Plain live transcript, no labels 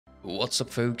What's up,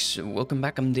 folks? Welcome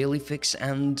back. I'm DailyFix,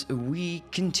 and we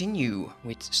continue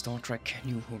with Star Trek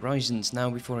New Horizons. Now,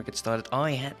 before I get started,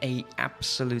 I had an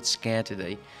absolute scare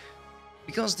today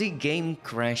because the game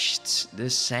crashed the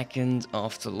second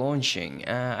after launching.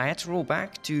 I had to roll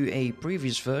back to a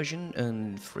previous version,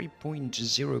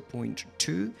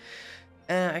 3.0.2.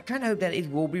 I kind of hope that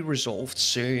it will be resolved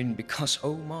soon because,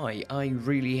 oh my, I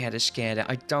really had a scare that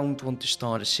I don't want to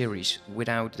start a series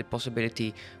without the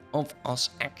possibility of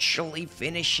us actually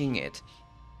finishing it.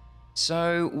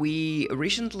 So we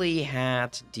recently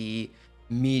had the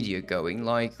media going,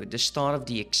 like the start of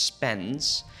The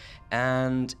Expanse,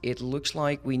 and it looks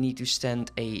like we need to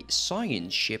send a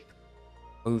science ship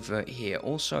over here.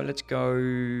 Also, let's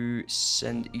go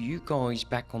send you guys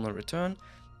back on a return.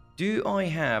 Do I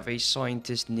have a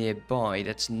scientist nearby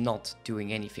that's not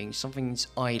doing anything? Something's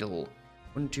idle.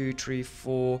 1, 2, 3,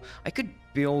 4. I could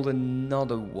build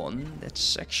another one.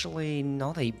 That's actually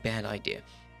not a bad idea.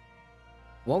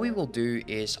 What we will do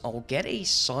is I'll get a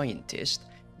scientist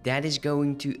that is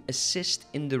going to assist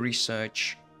in the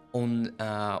research on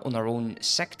our own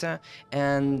sector,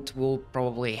 and we'll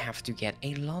probably have to get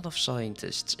a lot of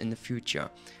scientists in the future.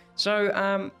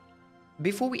 So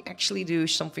before we actually do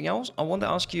something else, I want to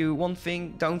ask you one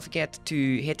thing. Don't forget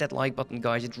to hit that like button,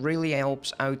 guys. It really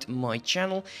helps out my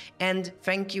channel. And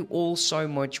thank you all so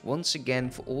much once again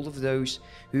for all of those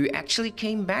who actually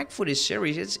came back for this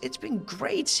series. It's been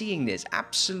great seeing this,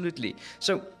 absolutely.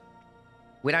 So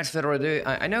without further ado,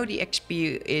 I know the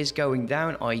XP is going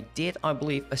down. I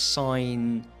believe,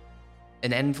 assign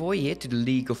an envoy here to the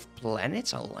League of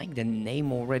Planets. I like the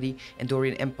name already.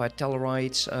 Andorian Empire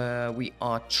Tellarites. We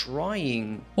are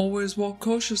trying. Always walk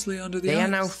cautiously under the ice. They are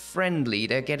now friendly.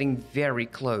 They're getting very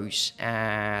close.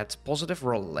 At positive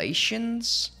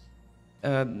relations.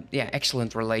 Yeah,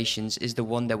 excellent relations is the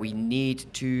one that we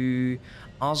need to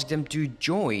ask them to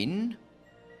join.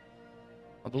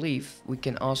 I believe we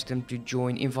can ask them to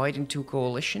join, invite into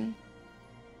coalition.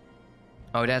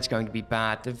 Oh, that's going to be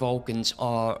bad. The Vulcans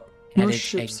are Your at it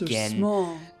ships again. Are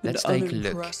small Let's and take a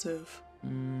look. unimpressive.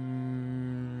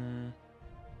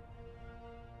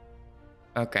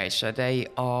 Okay, so they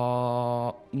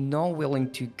are not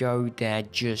willing to go there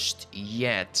just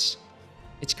yet.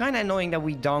 It's kind of annoying that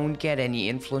we don't get any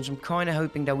influence. I'm kind of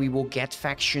hoping that we will get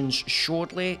factions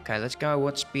shortly. Okay, let's go.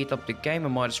 Let's speed up the game. I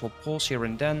might as well pause here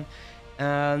and then.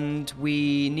 And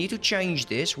we need to change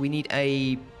this. We need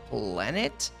a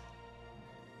planet.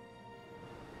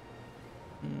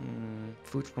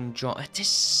 Food from John.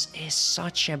 This is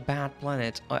such a bad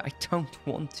planet. I don't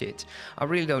want it. I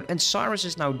really don't. And Cyrus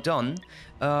is now done.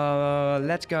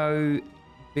 Let's go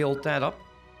build that up.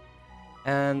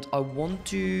 And I want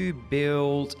to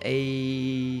build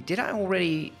a... Did I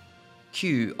already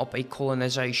queue up a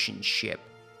colonization ship?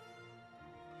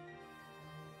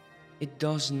 It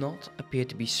does not appear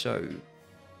to be so.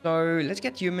 So let's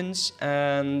get humans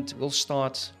and we'll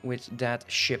start with that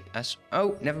ship as...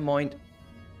 Oh, never mind.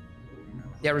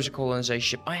 There is a colonization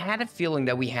ship. I had a feeling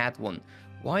that we had one.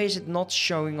 Why is it not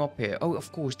showing up here? Oh,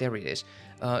 of course, there it is.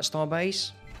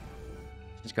 Starbase.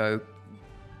 Let's go.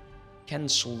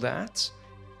 Cancel that.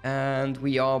 And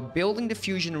we are building the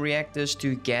fusion reactors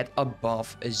to get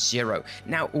above 0.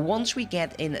 Now, once we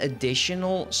get an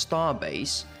additional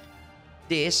starbase,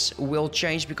 this will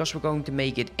change because we're going to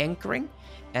make it anchoring.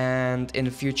 And in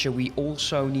the future, we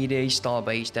also need a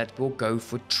starbase that will go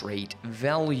for trade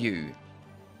value.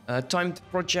 Timed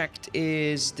project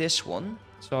is this one.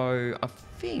 So I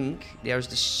think there's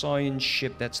the science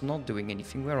ship that's not doing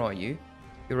anything. Where are you?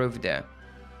 You're over there.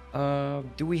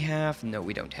 Do we have... No,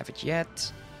 we don't have it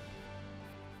yet.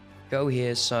 Go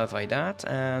here, survey that.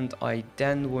 And I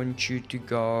then want you to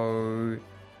go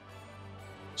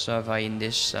survey in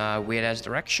this weird-ass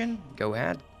direction. Go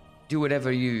ahead. Do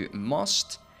whatever you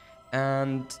must.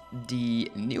 And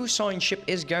the new science ship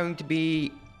is going to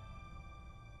be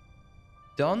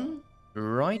done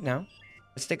right now.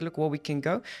 Let's take a look where we can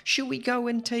go. Should we go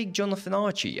and take Jonathan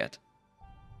Archer yet?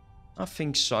 I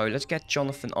think so. Let's get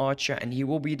Jonathan Archer, and he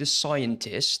will be the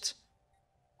scientist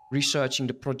researching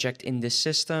the project in this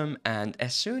system. And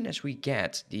as soon as we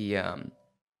get the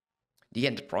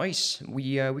Enterprise,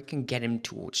 we can get him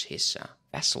towards his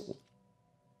vessel.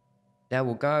 There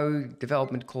we'll go.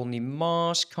 Development colony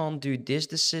Mars. Can't do this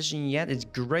decision yet. It's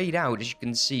grayed out, as you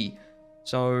can see.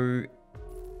 So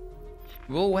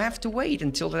we'll have to wait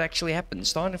until that actually happens.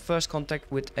 Starting first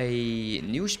contact with a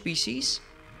new species.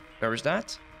 Where is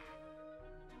that?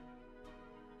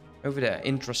 Over there.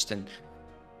 Interesting.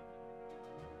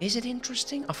 Is it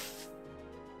interesting? I have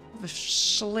a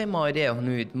slim idea on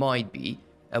who it might be.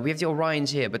 We have the Orions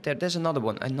here, but there's another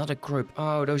one. Another group.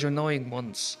 Oh, those annoying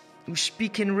ones. who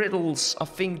speak in riddles. I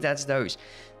think that's those.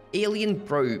 Alien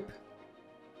probe.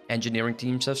 Engineering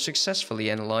teams have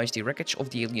successfully analyzed the wreckage of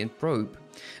the alien probe.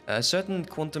 Certain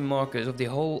quantum markers of the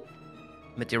whole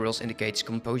materials indicates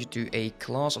composure to a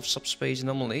class of subspace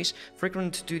anomalies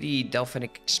frequent to the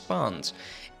Delphinic Expanse,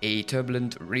 a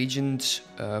turbulent region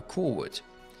coreward.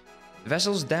 The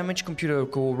vessel's damaged computer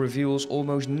core reveals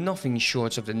almost nothing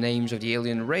short of the names of the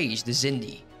alien race, the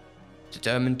Xindi.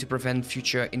 Determined to prevent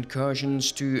future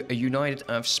incursions to a united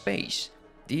Earth space,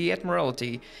 the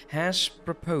Admiralty has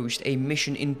proposed a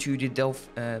mission into the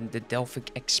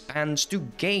Delphic Expanse to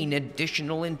gain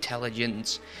additional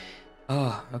intelligence.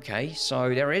 Okay,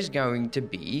 so there is going to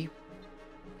be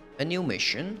a new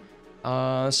mission.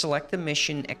 Select the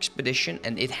mission expedition,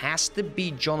 and it has to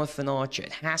be Jonathan Archer.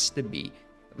 It has to be.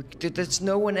 There's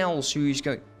no one else who is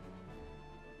going...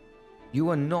 You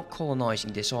are not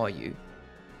colonizing this, are you?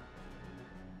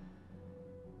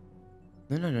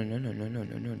 No.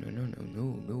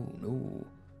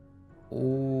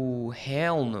 Oh,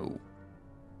 hell no.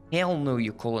 Hell no,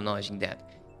 you're colonizing that.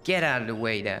 Get out of the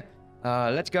way there.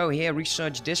 Let's go here,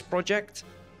 research this project.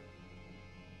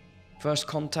 First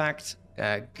contact.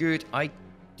 Good.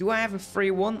 Do I have a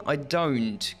free one? I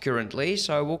don't currently,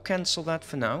 so we'll cancel that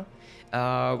for now.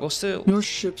 We're still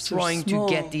trying to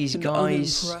get these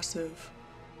guys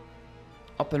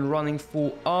up and running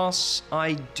for us.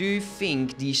 I do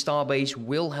think the starbase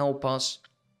will help us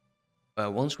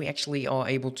once we actually are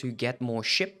able to get more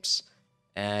ships.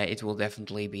 It will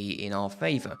definitely be in our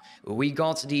favor. We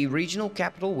got the regional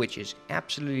capital, which is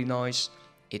absolutely nice.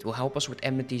 It will help us with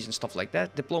enmities and stuff like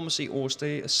that. Diplomacy or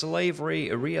slavery,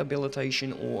 a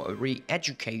rehabilitation or a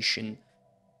re-education.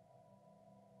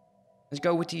 Let's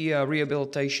go with the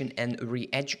rehabilitation and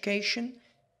re-education.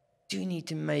 Do we need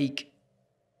to make...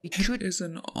 It is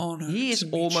an honor. He is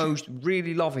almost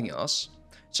really loving us.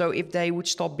 So if they would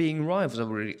stop being rivals, I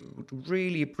would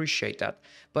really appreciate that.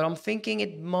 But I'm thinking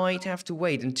it might have to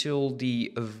wait until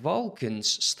the Vulcans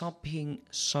stop being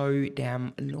so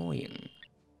damn annoying.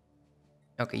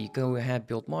 Okay, you go ahead,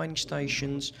 build mining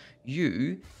stations.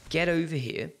 You get over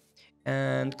here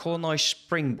and colonize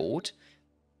Springboard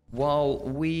while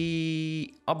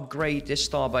we upgrade this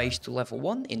starbase to level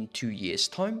 1 in 2 years'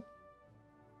 time.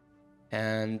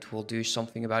 And we'll do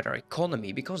something about our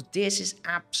economy, because this is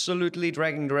absolutely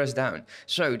dragging the rest down.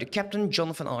 So, the Captain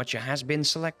Jonathan Archer has been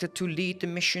selected to lead the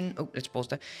mission... Oh, let's pause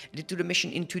that. Lead to the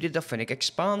mission into the Delphinic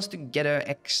Expanse to gather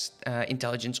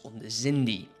intelligence on the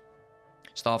Xindi.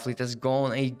 Starfleet has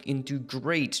gone into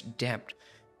great depth.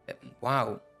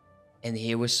 Wow. And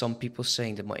here was some people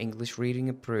saying that my English reading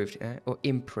improved.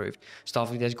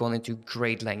 Starfleet has gone into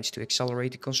great lengths to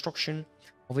accelerate the construction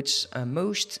of its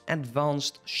most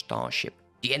advanced starship,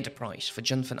 the Enterprise, for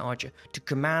Jonathan Archer to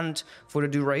command for the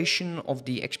duration of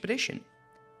the expedition,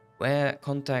 where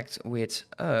contact with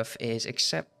Earth is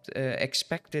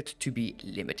expected to be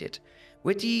limited.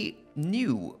 With the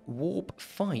new Warp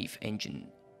 5 engine,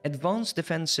 advanced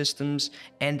defense systems,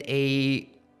 and a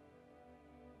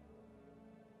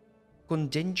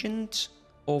contingent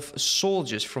of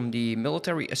soldiers from the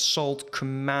Military Assault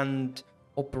Command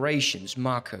Operations,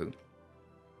 MACO,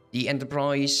 the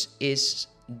Enterprise is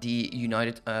the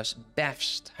United Earth's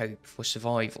best hope for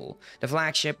survival. The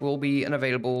flagship will be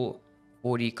unavailable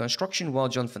for the construction, while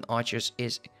Jonathan Archer's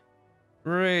is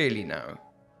really now.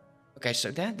 Okay,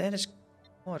 so that is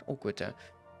quite awkward there.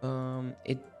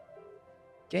 It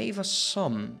gave us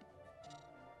some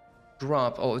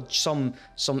grab or some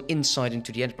insight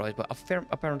into the Enterprise, but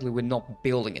apparently we're not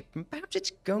building it. Perhaps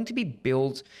it's going to be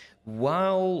built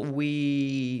while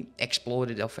we explore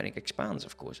the Delphinic Expanse,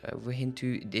 of course, over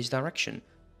into this direction.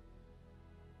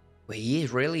 Well, he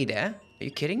is really there? Are you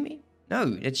kidding me?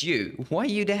 No, that's you. Why are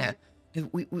you there?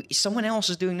 Someone else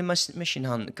is doing the mission,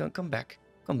 hon. Come back.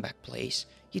 Come back, please.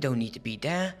 You don't need to be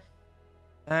there.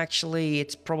 Actually,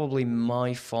 it's probably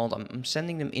my fault. I'm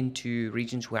sending them into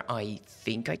regions where I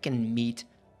think I can meet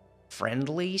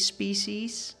friendly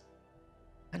species.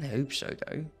 I hope so,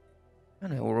 though.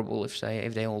 Kind of horrible if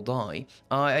they all die.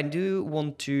 I do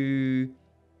want to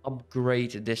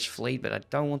upgrade this fleet, but I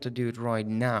don't want to do it right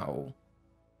now.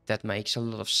 That makes a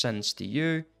lot of sense to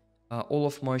you. All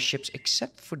of my ships,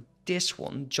 except for this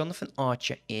one, Jonathan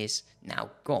Archer, is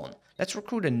now gone. Let's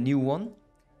recruit a new one.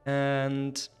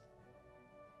 And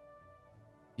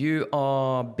you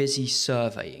are busy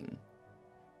surveying.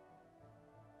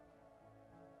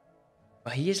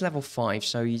 He is level 5,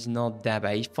 so he's not that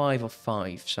bad. He's 5 of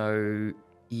 5, so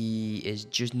he is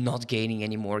just not gaining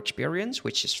any more experience,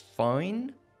 which is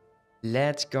fine.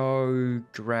 Let's go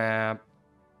grab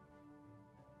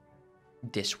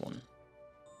this one.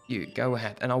 You, go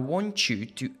ahead. And I want you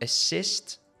to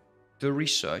assist the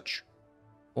research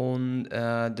on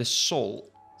the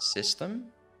Sol system,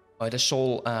 or the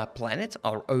Sol planet,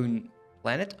 our own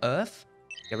planet, Earth.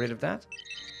 Get rid of that.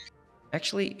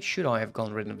 Actually, should I have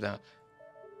gotten rid of that?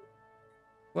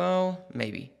 Well,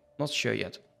 maybe. Not sure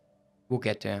yet. We'll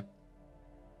get there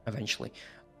eventually.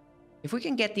 If we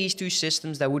can get these two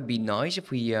systems, that would be nice.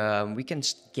 If we can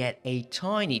get a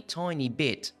tiny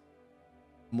bit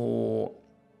more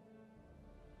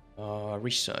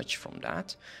research from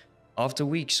that. After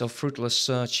weeks of fruitless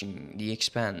searching the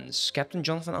expanse, Captain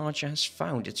Jonathan Archer has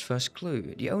found its first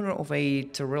clue. The owner of a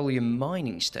beryllium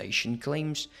mining station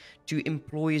claims to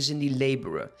employ a Xindi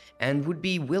laborer and would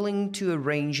be willing to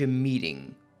arrange a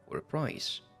meeting for a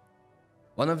price.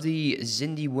 One of the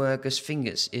Xindi workers'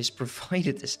 fingers is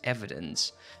provided as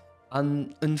evidence.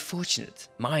 An unfortunate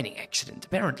mining accident,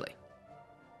 apparently.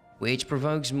 Which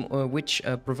provokes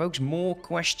more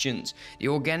questions. The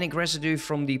organic residue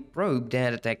from the probe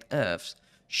that attacked Earth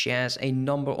shares a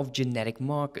number of genetic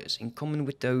markers in common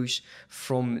with those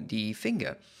from the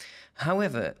finger.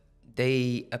 However,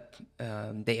 they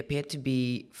appear to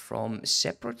be from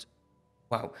separate...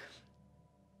 Wow.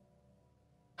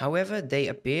 However, they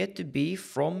appear to be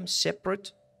from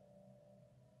separate,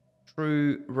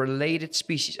 true, related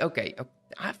species. Okay,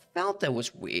 I felt that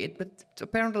was weird, but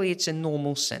apparently it's a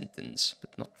normal sentence,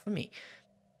 but not for me.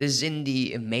 The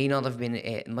Xindi may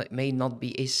not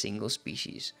be a single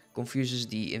species. Confuses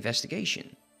the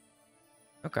investigation.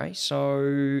 Okay,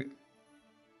 so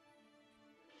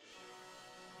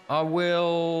I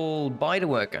will buy the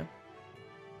worker.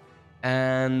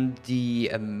 And the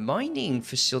mining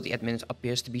facility admin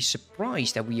appears to be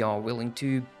surprised that we are willing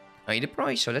to pay the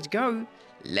price. So let's go.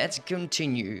 Let's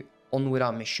continue on with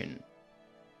our mission.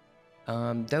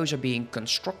 Those are being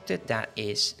constructed. That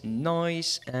is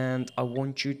nice. And I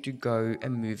want you to go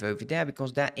and move over there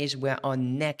because that is where our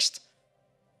next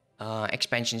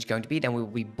expansion is going to be. Then we'll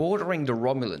be bordering the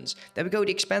Romulans. There we go, the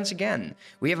expanse again.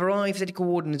 We have arrived at the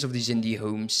coordinates of the Xindi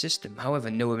home system. However,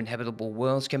 no inhabitable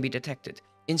worlds can be detected.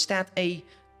 Instead, a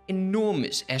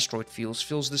enormous asteroid field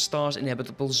fills the star's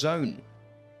inhabitable zone.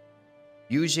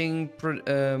 Using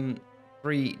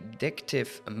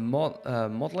predictive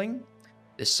modeling,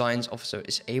 the science officer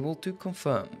is able to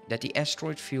confirm that the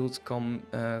asteroid field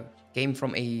came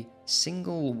from a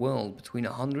single world between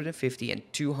 150 and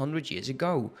 200 years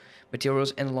ago.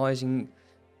 Materials analyzing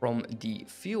from the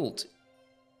field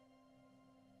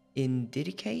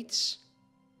indicates,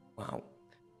 wow,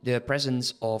 the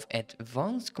presence of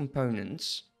advanced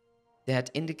components that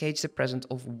indicates the presence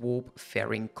of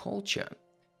warp-faring culture.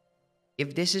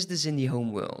 If this is the Xindi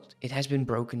homeworld, it has been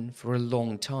broken for a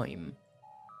long time.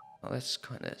 Well, that's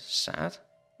kind of sad.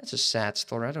 That's a sad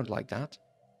story. I don't like that.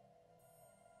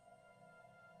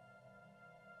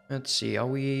 Let's see. Are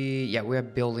we... Yeah, we're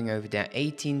building over there.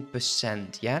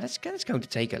 18%. Yeah, that's going to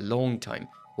take a long time.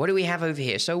 What do we have over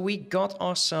here? So we got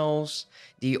ourselves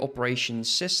the operation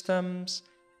systems.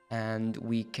 And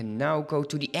we can now go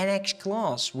to the NX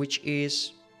class, which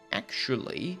is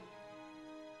actually...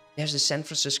 There's the San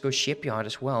Francisco shipyard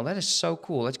as well. That is so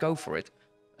cool. Let's go for it.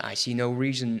 I see no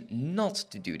reason not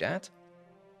to do that.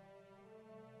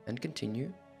 And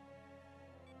continue.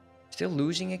 Still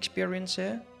losing experience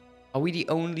here? Are we the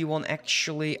only one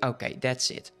actually? Okay,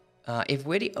 that's it. If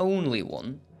we're the only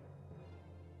one,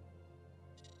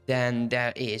 then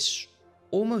there is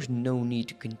almost no need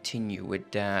to continue with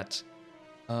that.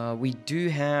 We do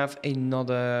have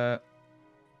another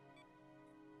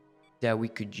that we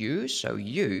could use, so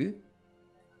you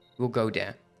will go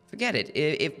there. Forget it.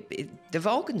 If the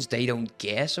Vulcans, they don't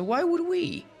care, so why would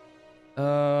we?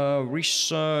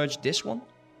 Research this one.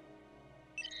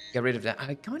 Get rid of that.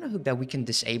 I kind of hope that we can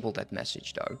disable that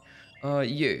message, though.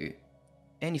 You.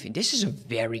 Anything. This is a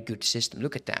very good system.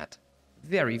 Look at that.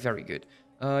 Very, very good.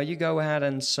 You go ahead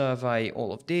and survey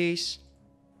all of these.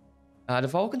 The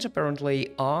Vulcans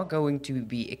apparently are going to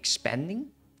be expanding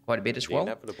quite a bit as well.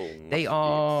 They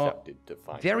are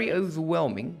very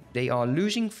overwhelming. They are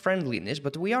losing friendliness,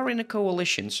 but we are in a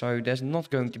coalition, so there's not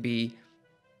going to be...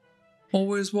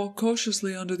 Always walk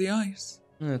cautiously under the ice.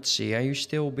 Let's see, are you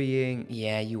still being...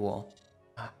 Yeah, you are.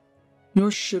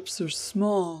 Your ships are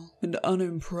small and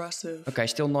unimpressive. Okay,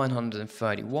 still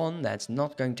 931. That's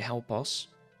not going to help us.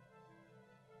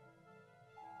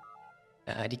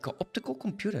 The optical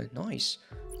computer, nice.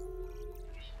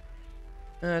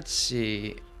 Let's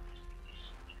see.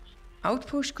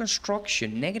 Outpost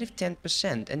construction, negative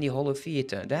 10%, and the Hollow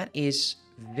Theater. That is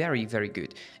very, very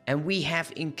good. And we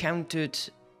have encountered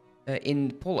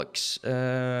in Pollux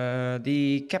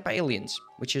the Kappa aliens,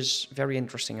 which is very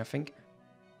interesting, I think.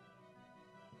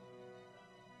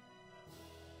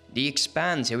 The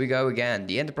Expanse, here we go again.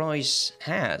 The Enterprise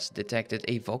has detected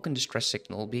a Vulcan distress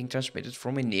signal being transmitted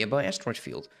from a nearby asteroid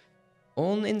field.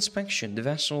 On inspection, the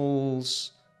vessel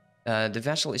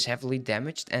is heavily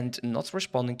damaged and not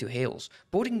responding to hails.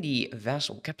 Boarding the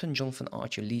vessel, Captain Jonathan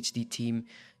Archer leads the team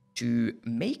to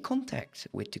make contact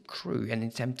with the crew and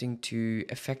attempting to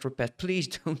effect repair. Please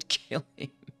don't kill him.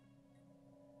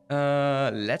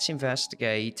 Let's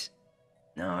investigate.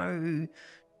 No.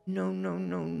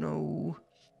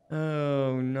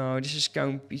 Oh no, this is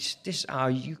going to be... This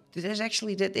is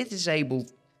actually... That it is able...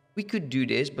 We could do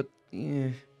this, but...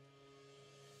 Yeah.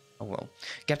 Oh well.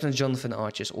 Captain Jonathan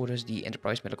Archer orders the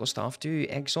Enterprise medical staff to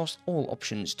exhaust all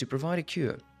options to provide a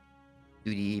cure to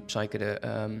the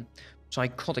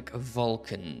psychotic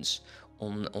Vulcans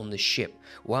on the ship,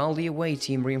 while the away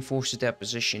team reinforces their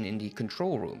position in the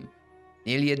control room.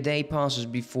 Nearly a day passes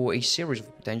before a series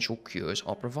of potential cures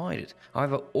are provided.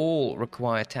 However, all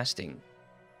require testing.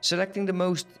 Selecting the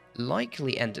most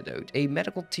likely antidote, a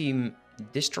medical team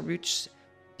distributes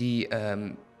the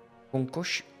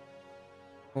concoction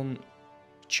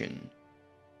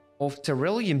of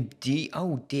Terrarium D.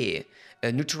 Oh dear.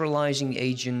 A neutralizing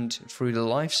agent through the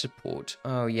life support.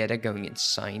 Oh yeah, they're going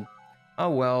insane. Oh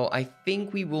well, I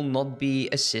think we will not be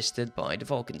assisted by the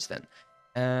Vulcans then.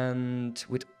 And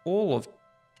with all of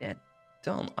that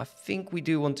done, I think we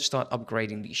do want to start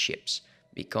upgrading these ships,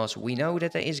 because we know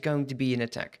that there is going to be an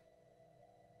attack.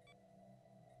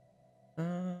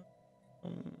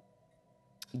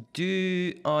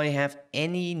 Do I have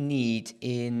any need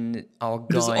in our guy on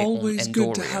Andorian? It is always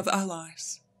good to have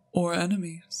allies or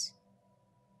enemies.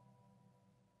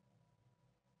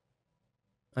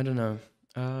 I don't know.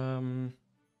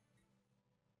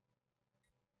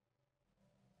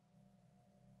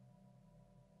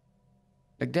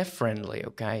 Like, they're friendly,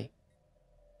 okay?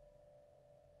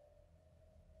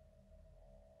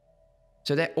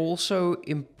 So they're also...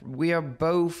 we are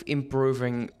both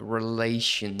improving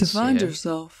relations To find here.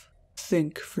 yourself,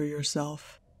 think for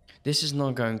yourself. This is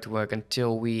not going to work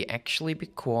until we actually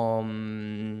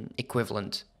become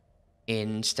equivalent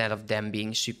instead of them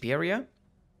being superior.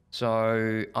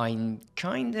 So I'm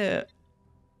kind of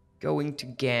going to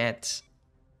get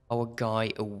our guy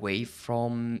away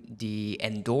from the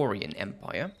Andorian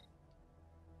Empire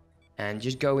and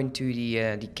just go into the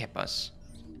Keppas.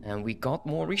 And we got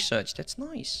more research. That's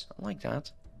nice. I like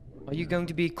that. Are you going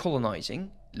to be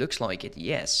colonizing? Looks like it,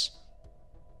 yes.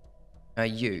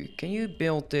 Can you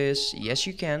build this? Yes,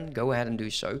 you can. Go ahead and do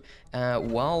so.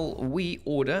 While we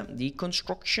order the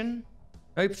construction,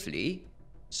 hopefully,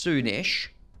 soonish,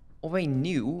 of a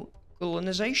new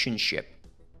colonization ship.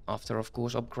 After, of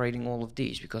course, upgrading all of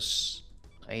these, because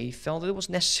I felt it was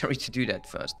necessary to do that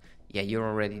first. Yeah, you're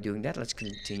already doing that. Let's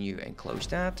continue and close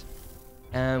that.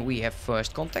 And we have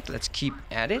first contact. Let's keep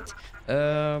at it.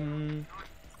 It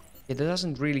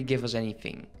doesn't really give us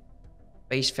anything.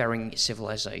 Spacefaring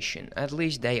civilization. At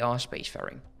least they are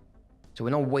spacefaring. So we're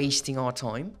not wasting our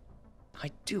time. I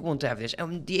do want to have this.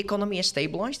 The economy is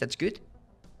stabilized. That's good.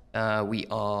 We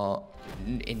are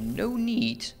in no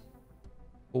need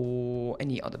for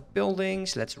any other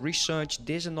buildings. Let's research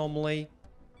this anomaly.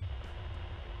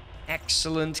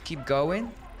 Excellent. Keep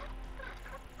going.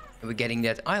 We're getting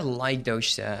that. I like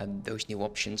those new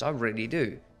options. I really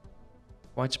do.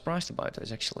 Quite surprised about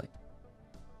those, actually.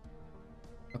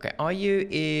 Okay, are you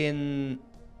in...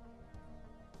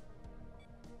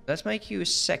 Let's make you a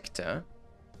sector.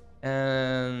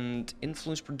 And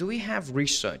influence... Do we have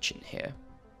research in here?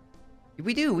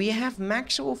 We do. We have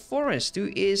Maxwell Forrest,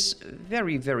 who is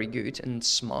very, very good and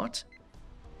smart.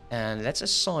 And let's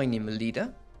assign him a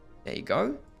leader. There you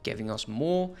go. Giving us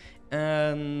more.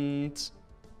 And...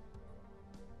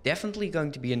 definitely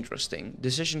going to be interesting.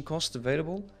 Decision cost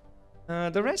available.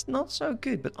 The rest not so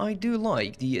good, but I do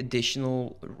like the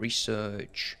additional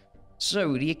research.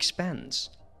 So, the Expanse.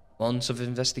 Months of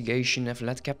investigation have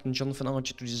led Captain Jonathan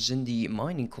Archer to the Xindi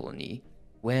mining colony,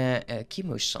 where a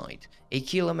chemosite, a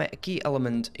key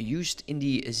element used in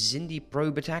the Xindi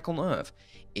probe attack on Earth,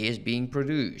 is being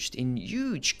produced in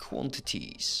huge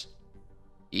quantities.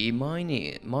 The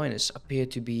miners appear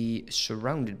to be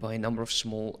surrounded by a number of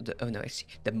small...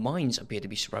 The mines appear to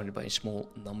be surrounded by a small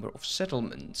number of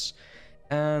settlements.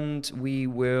 And we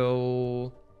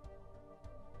will...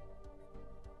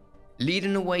 lead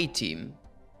an away team.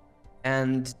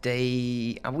 And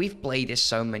they... we've played this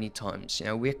so many times. You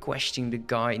know, we're questioning the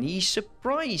guy and he's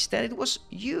surprised that it was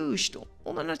used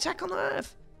on an attack on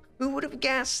Earth. Who would have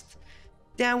guessed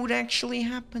that would actually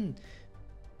happen?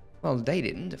 Well, they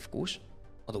didn't, of course.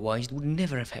 Otherwise, it would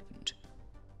never have happened.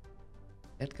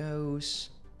 That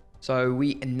goes. So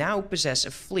we now possess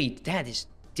a fleet that is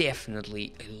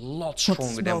definitely a lot What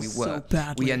stronger than we smells were. so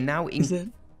badly? We are now in Is it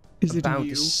about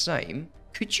you? the same.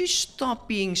 Could you stop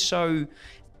being so...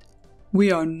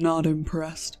 We are not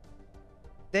impressed.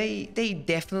 They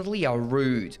definitely are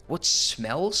rude. What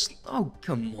smells? Oh,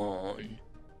 come on.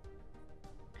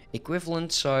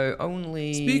 Equivalent, so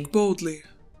only... Speak boldly,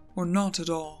 or not at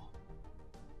all.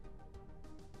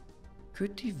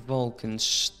 Could the Vulcans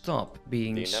stop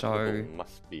being The so... inevitable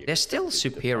must be They're still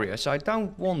accepted superior, design. so I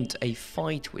don't want a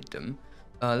fight with them.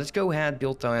 Let's go ahead,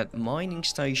 build our mining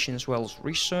station as well as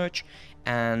research.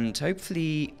 And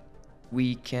hopefully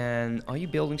we can... Are you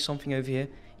building something over here?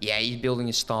 Yeah, he's building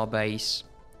a star base.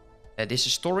 This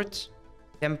is storage,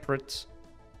 temperate.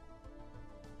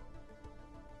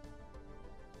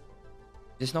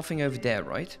 There's nothing over there,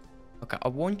 right? Okay, I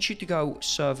want you to go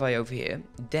survey over here,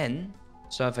 then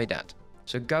survey that.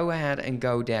 So go ahead and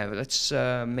go there. Let's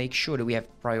make sure that we have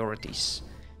priorities.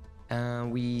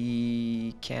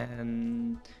 We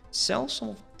can sell some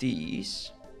of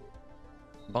these,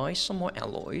 buy some more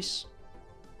alloys,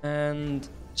 and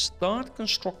start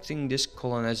constructing this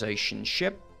colonization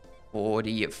ship for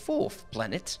the 4th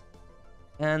planet.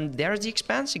 And there's the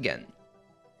Expanse again.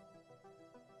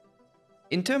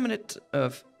 Intermittent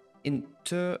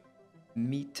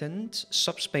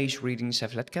subspace readings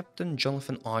have led Captain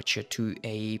Jonathan Archer to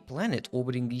a planet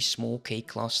orbiting the small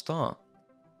K-class star.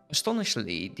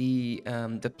 Astonishingly, the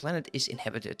planet is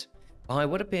inhabited by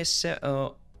what appears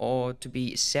to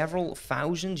be several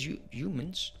thousand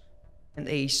humans and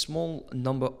a small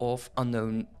number of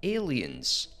unknown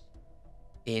aliens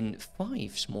in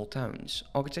 5 small towns.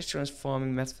 Architecture and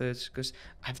farming methods, because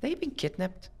have they been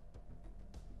kidnapped?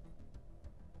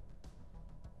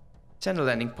 Send a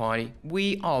landing party.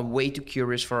 We are way too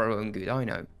curious for our own good, I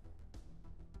know.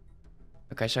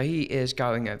 Okay, so he is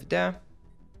going over there.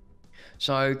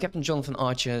 So Captain Jonathan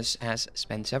Archer has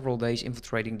spent several days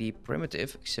infiltrating the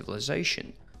primitive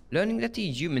civilization, learning that the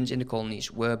humans in the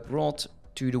colonies were brought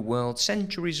to the world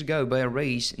centuries ago by a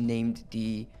race named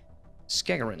the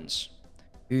Skagarans,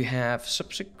 who were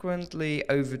subsequently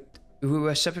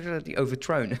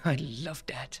overthrown. I love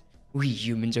that. We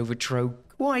humans overthrow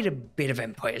quite a bit of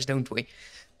empires, don't we?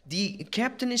 The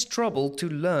captain is troubled to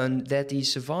learn that the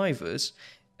survivors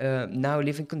now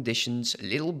live in conditions a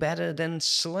little better than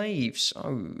slaves.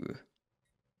 Oh.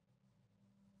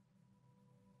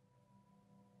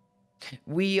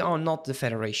 We are not the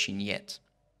Federation yet.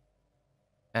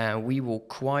 We will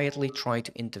quietly try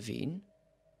to intervene.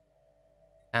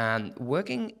 And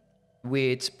working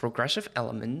with progressive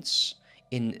elements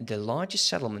in the largest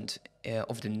settlement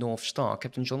of the North Star,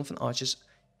 Captain Jonathan Archer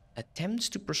attempts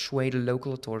to persuade a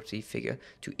local authority figure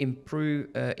to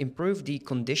improve the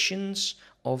conditions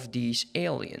of these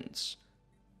aliens.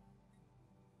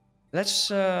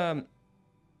 Let's... Okay,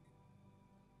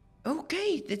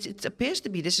 it appears to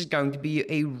be this is going to be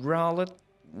a rather...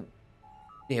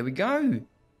 There we go.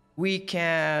 We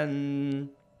can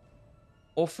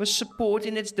offer support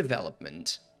in its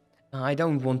development. I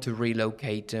don't want to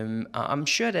relocate them. I'm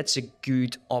sure that's a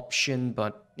good option,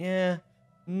 but yeah,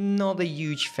 not a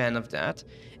huge fan of that.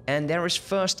 And there is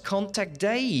First Contact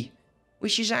Day,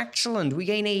 which is excellent. We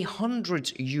gain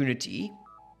 100 unity.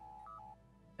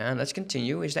 And let's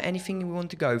continue. Is there anything we want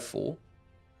to go for?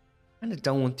 And I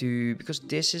don't want to, because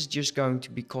this is just going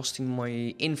to be costing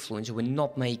my influence. We're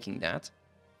not making that.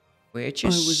 Which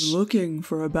is... I was looking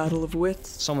for a battle of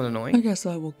wits. somewhat annoying. I guess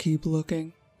I will keep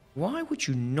looking. Why would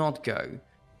you not go?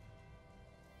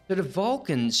 So the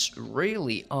Vulcans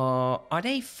really are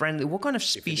they friendly? What kind of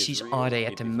species real, are they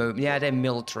at it the is moment? Yeah, real. they're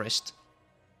militarist.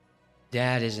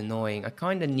 That is annoying. I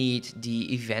kind of need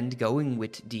the event going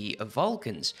with the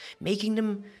Vulcans, making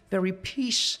them very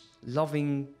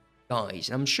peace-loving guys.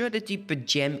 And I'm sure that the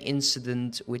Pajam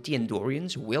incident with the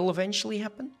Andorians will eventually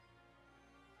happen.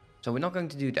 So we're not going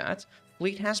to do that.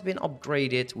 Fleet has been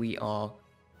upgraded. We are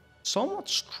somewhat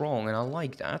strong, and I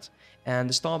like that. And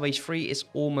the Starbase 3 is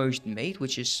almost made,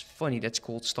 which is funny. That's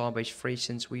called Starbase 3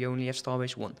 since we only have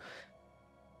Starbase 1.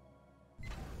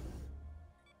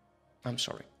 I'm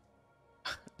sorry.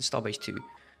 Starbase 2.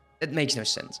 That makes no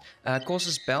sense.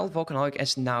 Causes Bell, Vulcanholic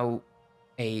is now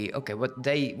a... Okay, but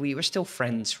we were still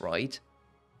friends, right?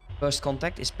 First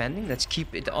contact is pending. Let's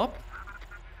keep it up.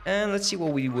 And let's see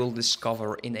what we will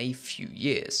discover in a few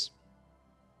years.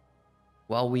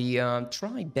 While we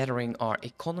try bettering our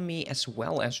economy as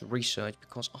well as research,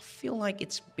 because I feel like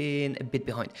it's been a bit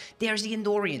behind. There's the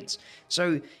Andorians.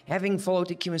 So, having followed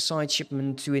the Kumasite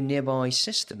shipment to a nearby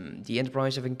system, the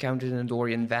Enterprise have encountered an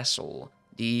Andorian vessel,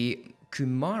 the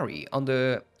Kumari,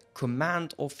 under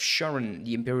command of Sharon,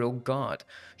 the Imperial Guard.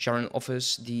 Sharon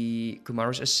offers the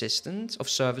Kumari's assistance of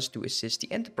service to assist the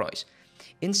Enterprise.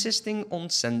 insisting on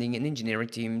sending an engineering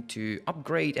team to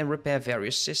upgrade and repair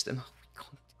various systems.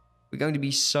 We're going to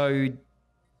be so...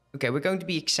 Okay, we're going to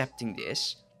be accepting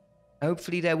this.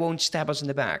 Hopefully they won't stab us in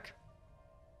the back.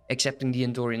 Accepting the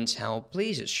Andorians' help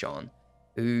pleases Sean,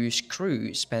 whose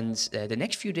crew spends the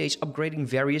next few days upgrading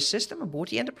various systems aboard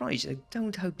the Enterprise. I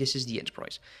don't hope this is the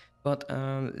Enterprise. But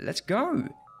let's go.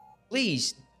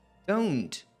 Please,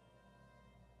 don't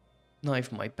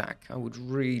knife my back. I would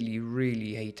really,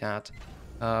 really hate that.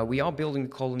 We are building the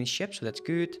colony ship, so that's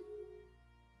good.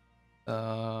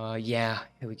 Yeah,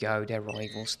 here we go. They're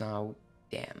rivals now.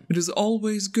 Damn. It is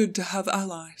always good to have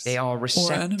allies. They are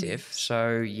receptive,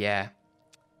 so yeah.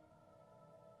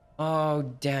 Oh,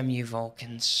 damn you,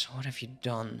 Vulcans. What have you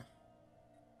done?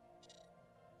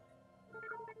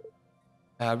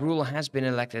 Ruler has been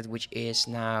elected, which is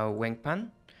now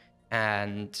Wengpan.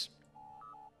 And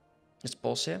let's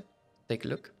pause here. Take a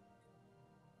look.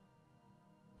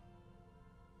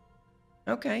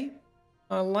 Okay.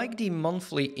 I like the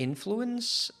monthly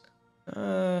influence.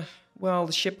 Well,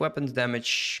 the ship weapons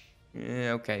damage...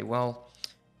 okay, well...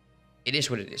 It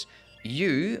is what it is.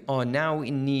 You are now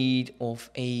in need of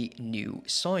a new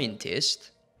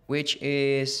scientist, which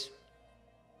is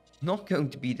not going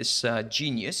to be this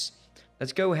genius.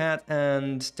 Let's go ahead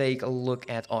and take a look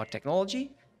at our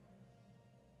technology.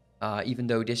 Even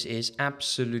though this is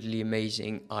absolutely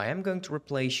amazing, I am going to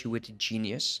replace you with a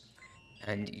genius.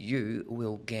 And you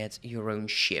will get your own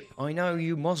ship. I know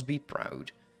you must be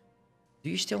proud. Do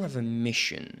you still have a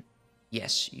mission?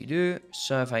 Yes, you do.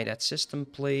 Survey that system,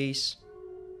 please.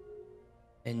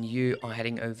 And you are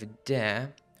heading over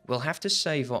there. We'll have to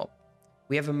save up.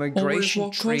 We have a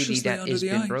migration treaty that has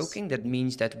been broken. That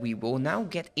means that we will now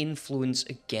get influence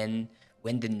again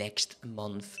when the next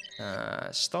month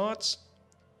starts.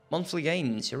 Monthly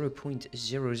gain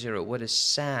 0.00. What a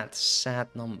sad, sad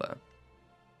number.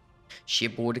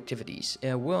 Shipboard activities.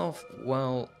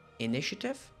 Well,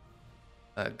 initiative.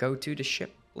 Go to the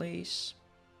ship, please.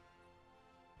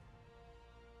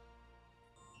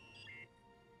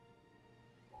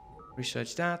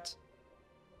 Research that.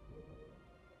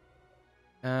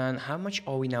 And how much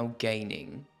are we now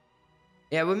gaining?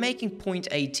 Yeah, we're making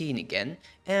 0.18 again.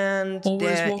 And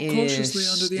always walk cautiously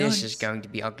under the ice. This is going to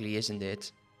be ugly, isn't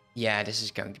it? Yeah, this is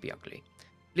going to be ugly.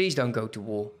 Please don't go to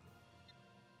war.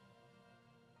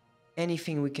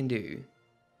 Anything we can do?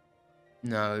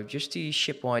 No, just the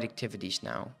shipwide activities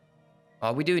now.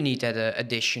 We do need that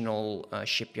additional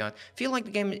shipyard. Feel like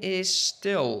the game is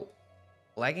still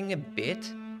lagging a bit.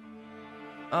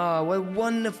 What a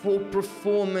wonderful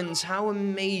performance. How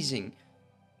amazing.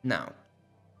 Now,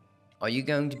 are you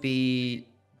going to be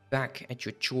back at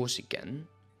your chores again?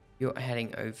 You're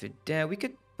heading over there. We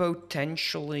could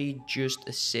potentially just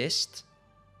assist.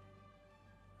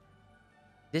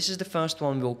 This is the first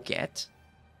one we'll get.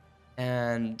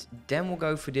 And then we'll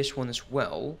go for this one as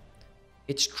well.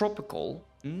 It's tropical.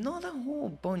 Not a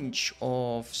whole bunch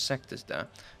of sectors there.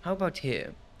 How about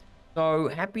here? So,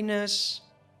 happiness,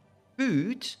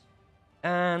 food,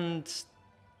 and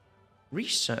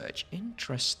research.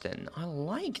 Interesting. I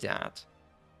like that.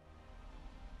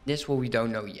 This one we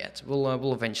don't know yet.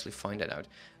 We'll eventually find that out.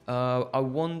 I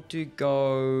want to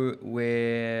go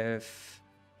with...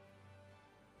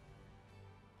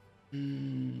 I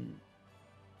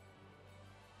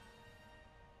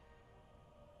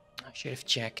should have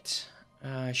checked.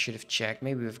 Maybe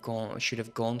should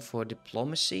have gone for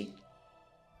diplomacy.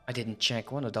 I didn't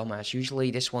check. What a dumbass.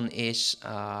 Usually this one is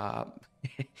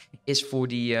is for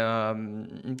the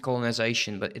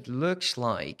colonization, but it looks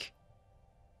like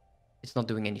it's not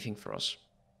doing anything for us.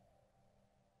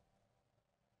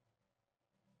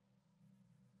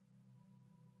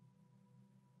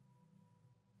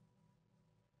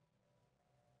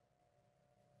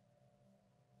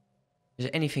 Is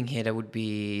there anything here that would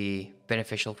be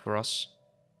beneficial for us?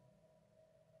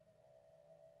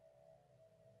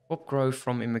 Pop growth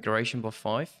from immigration by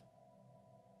 5.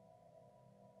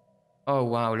 Oh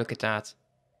wow, look at that.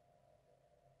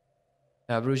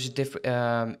 Bruce's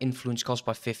influence cost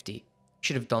by 50.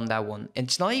 Should have done that one. And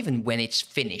it's not even when it's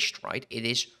finished, right? It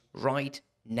is right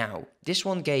now. This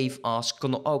one gave us...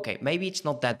 Okay, maybe it's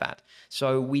not that bad.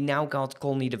 So we now got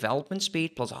colony development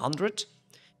speed plus 100.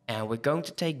 And we're going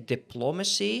to take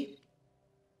diplomacy.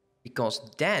 Because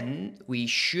then we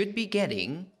should be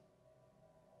getting...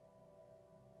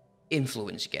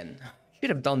 influence again. Should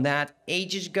have done that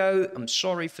ages ago. I'm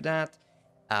sorry for that.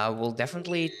 We'll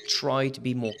definitely try to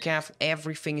be more careful.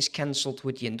 Everything is cancelled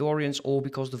with the Andorians, all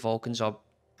because the Vulcans are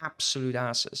absolute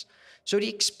asses. So the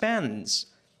expense...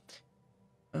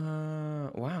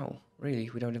 wow, really?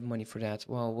 We don't have money for that.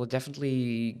 Well, we'll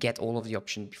definitely get all of the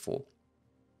options before.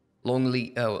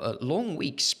 Long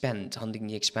weeks spent hunting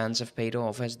the Expanse have paid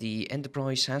off, as the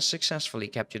Enterprise has successfully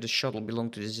captured a shuttle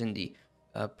belonging to the Xindi,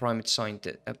 primate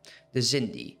scientist. The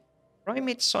Xindi,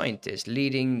 primate scientist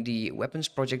leading the weapons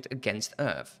project against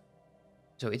Earth.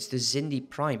 So it's the Xindi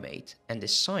primate, and the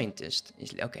scientist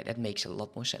is... Okay, that makes a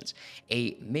lot more sense.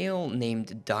 A male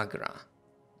named Dagra.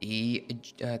 The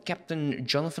Captain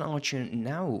Jonathan Archer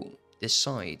now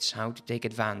decides how to take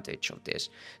advantage of this.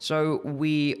 So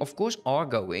we, of course, are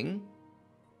going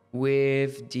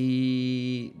with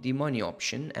the money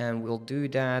option, and we'll do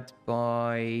that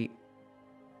by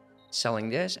selling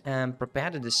this and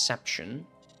prepare the deception.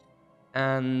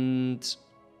 And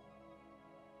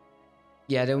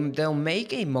yeah, they'll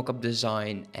make a mock-up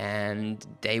design and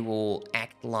they will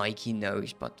act like he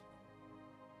knows, but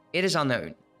it is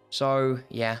unknown. So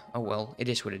yeah, oh well, it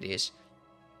is what it is.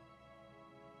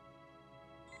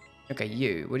 Okay,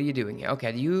 you, what are you doing here?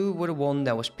 Okay, you were the one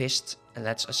that was pissed, and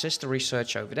let's assist the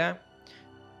research over there.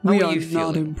 We are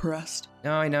not impressed.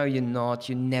 No, I know you're not,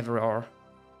 you never are.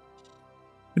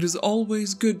 It is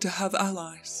always good to have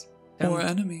allies, or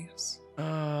enemies.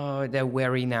 Oh, they're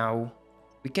wary now.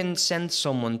 We can send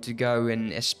someone to go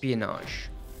and espionage.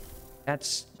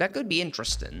 That could be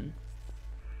interesting.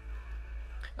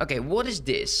 Okay, what is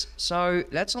this? So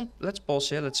let's pause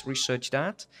here. Let's research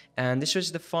that. And this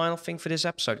is the final thing for this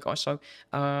episode, guys. So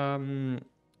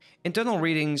internal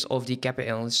readings of the Kappa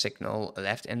Alien signal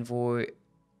left envoy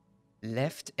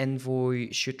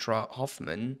Shutra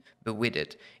Hoffman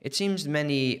bewittered. It seems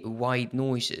many white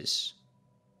noises,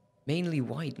 mainly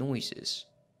white noises.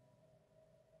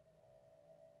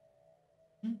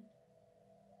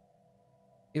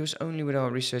 It was only with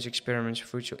our research experiments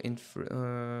virtual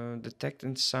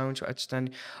detecting sounds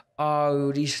outstanding.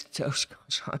 Oh, those guys,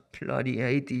 I bloody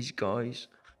hate these guys.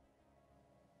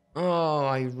 Oh,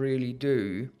 I really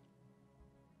do.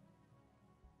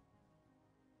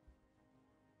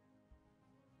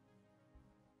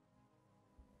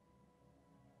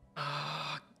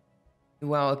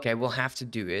 Well, okay, we'll have to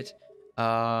do it.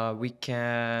 We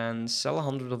can sell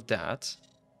 100 of that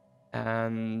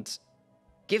and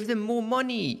give them more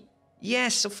money.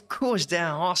 Yes, of course, they're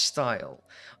hostile.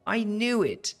 I knew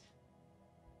it.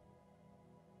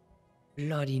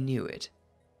 Bloody knew it.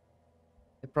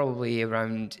 They're probably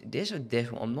around this or this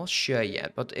one. I'm not sure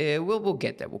yet, but we'll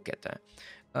get there. We'll get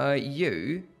there.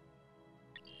 You.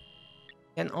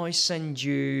 Can I send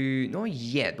you... Not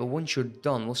yet, but once you're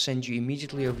done, we'll send you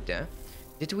immediately over there.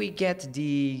 Did we get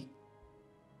the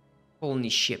colony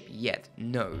ship yet?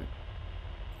 No.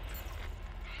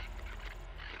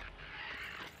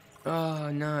 Oh,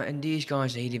 no, and these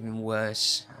guys hate even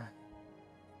worse.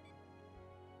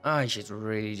 I should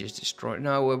really just destroy...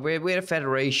 No, we're the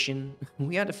Federation.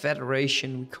 We are the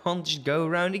Federation. We can't just go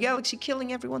around the galaxy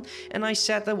killing everyone. And I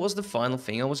said that was the final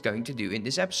thing I was going to do in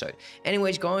this episode.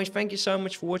 Anyways, guys, thank you so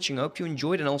much for watching. I hope you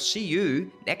enjoyed, and I'll see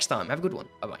you next time. Have a good one.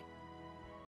 Bye-bye.